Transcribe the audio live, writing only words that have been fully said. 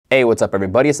Hey, what's up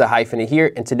everybody? It's the Hyphenate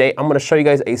here, and today I'm going to show you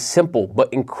guys a simple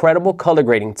but incredible color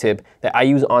grading tip that I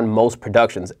use on most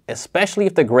productions, especially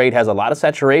if the grade has a lot of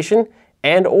saturation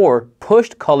and or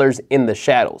pushed colors in the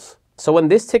shadows. So in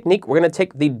this technique, we're going to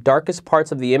take the darkest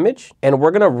parts of the image and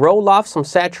we're going to roll off some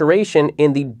saturation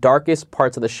in the darkest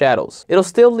parts of the shadows. It'll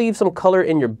still leave some color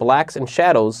in your blacks and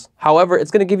shadows. However, it's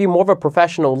going to give you more of a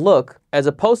professional look as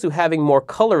opposed to having more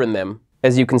color in them,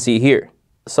 as you can see here.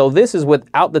 So this is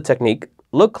without the technique.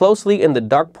 Look closely in the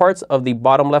dark parts of the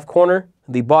bottom left corner,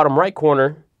 the bottom right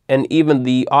corner, and even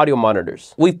the audio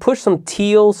monitors. We've pushed some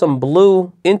teal, some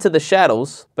blue into the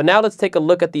shadows, but now let's take a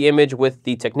look at the image with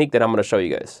the technique that I'm gonna show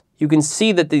you guys. You can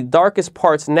see that the darkest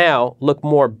parts now look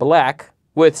more black,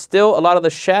 with still a lot of the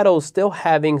shadows still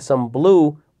having some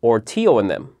blue or teal in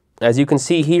them. As you can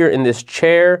see here in this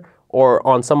chair, or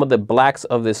on some of the blacks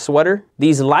of this sweater,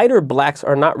 these lighter blacks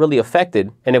are not really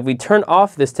affected. And if we turn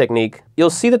off this technique, you'll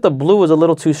see that the blue is a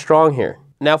little too strong here.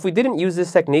 Now, if we didn't use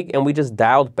this technique and we just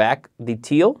dialed back the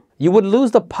teal, you would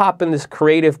lose the pop in this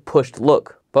creative pushed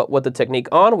look. But with the technique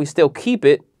on, we still keep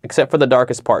it, except for the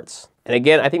darkest parts. And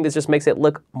again, I think this just makes it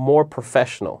look more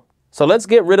professional. So let's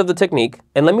get rid of the technique,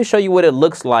 and let me show you what it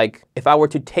looks like if I were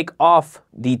to take off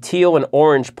the teal and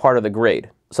orange part of the grade.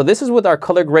 So this is with our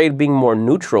color grade being more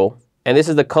neutral, and this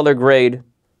is the color grade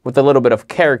with a little bit of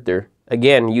character,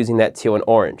 again, using that teal and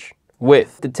orange.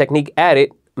 With the technique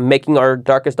added, making our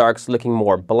darkest darks looking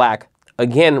more black,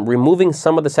 again, removing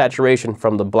some of the saturation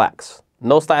from the blacks.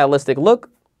 No stylistic look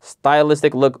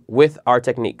with our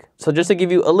technique. So just to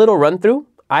give you a little run through,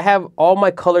 I have all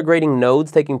my color grading nodes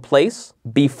taking place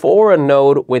before a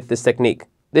node with this technique.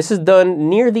 This is done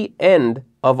near the end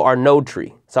of our node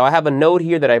tree. So I have a node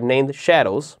here that I've named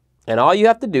shadows, and all you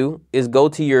have to do is go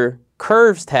to your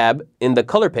curves tab in the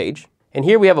color page, and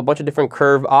here we have a bunch of different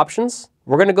curve options.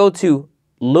 We're going to go to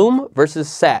Lum versus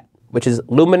Sat, which is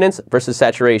luminance versus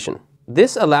saturation.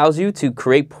 This allows you to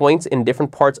create points in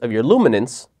different parts of your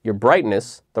luminance, your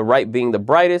brightness, the right being the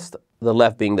brightest, the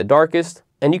left being the darkest,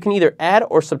 and you can either add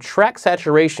or subtract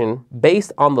saturation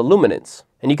based on the luminance.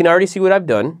 And you can already see what I've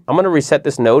done. I'm going to reset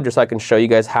this node just so I can show you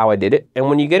guys how I did it. And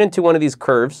when you get into one of these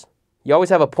curves, you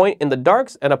always have a point in the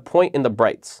darks and a point in the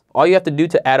brights. All you have to do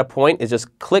to add a point is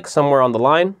just click somewhere on the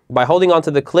line. By holding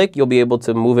onto the click, you'll be able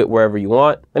to move it wherever you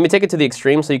want. Let me take it to the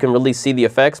extreme so you can really see the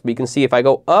effects. But you can see if I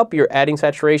go up, you're adding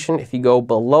saturation. If you go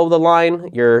below the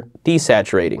line, you're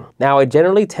desaturating. Now, I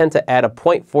generally tend to add a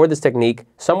point for this technique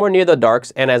somewhere near the darks.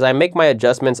 And as I make my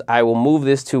adjustments, I will move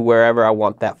this to wherever I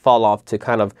want that fall off to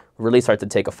kind of really start to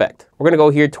take effect. We're going to go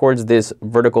here towards this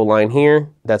vertical line here.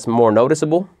 That's more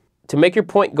noticeable. To make your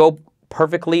point go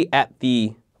perfectly at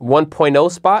the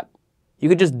 1.0 spot, you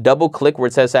could just double click where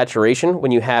it says saturation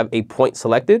when you have a point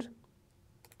selected,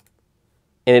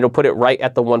 and it'll put it right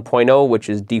at the 1.0, which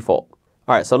is default.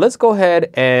 All right, so let's go ahead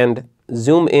and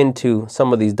zoom into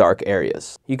some of these dark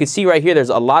areas. You can see right here, there's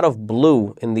a lot of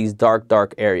blue in these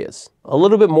dark areas, a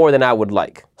little bit more than I would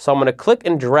like. So I'm going to click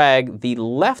and drag the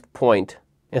left point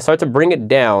and start to bring it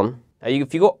down. Now,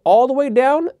 if you go all the way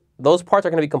down, those parts are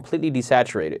going to be completely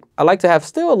desaturated. I like to have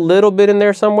still a little bit in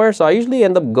there somewhere, so I usually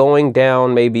end up going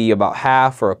down maybe about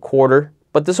half or a quarter,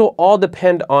 but this will all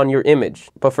depend on your image.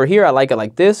 But for here, I like it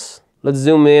like this. Let's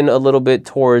zoom in a little bit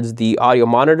towards the audio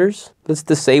monitors. Let's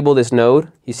disable this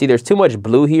node. You see there's too much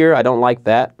blue here. I don't like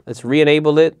that. Let's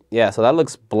re-enable it. Yeah, so that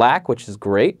looks black, which is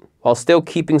great, while still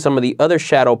keeping some of the other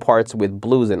shadow parts with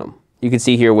blues in them. You can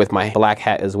see here with my black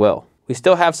hat as well. We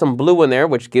still have some blue in there,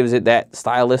 which gives it that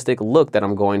stylistic look that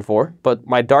I'm going for. But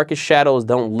my darkest shadows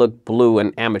don't look blue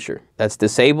and amateur. That's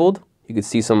disabled. You can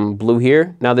see some blue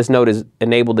here. Now this node is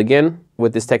enabled again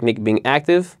with this technique being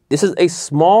active. This is a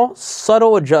small,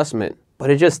 subtle adjustment, but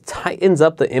it just tightens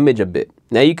up the image a bit.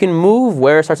 Now you can move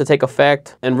where it starts to take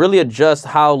effect and really adjust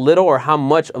how little or how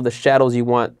much of the shadows you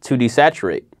want to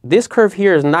desaturate. This curve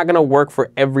here is not going to work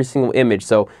for every single image,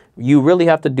 so you really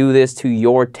have to do this to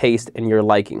your taste and your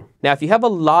liking. Now, if you have a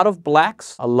lot of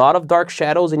blacks, a lot of dark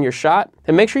shadows in your shot,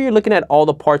 then make sure you're looking at all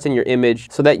the parts in your image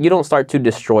so that you don't start to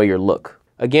destroy your look.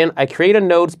 Again, I create a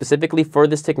node specifically for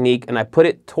this technique, and I put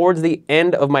it towards the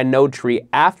end of my node tree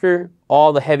after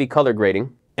all the heavy color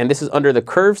grading. And this is under the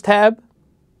Curves tab,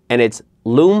 and it's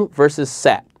Lum versus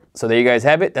Sat. So there you guys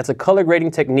have it. That's a color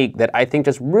grading technique that I think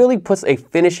just really puts a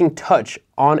finishing touch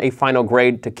on a final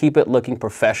grade to keep it looking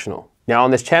professional. Now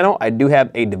on this channel, I do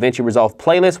have a DaVinci Resolve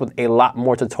playlist with a lot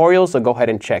more tutorials, so go ahead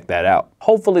and check that out.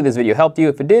 Hopefully this video helped you.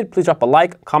 If it did, please drop a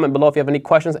like, comment below if you have any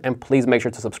questions, and please make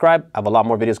sure to subscribe. I have a lot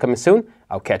more videos coming soon.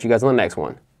 I'll catch you guys on the next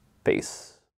one. Peace.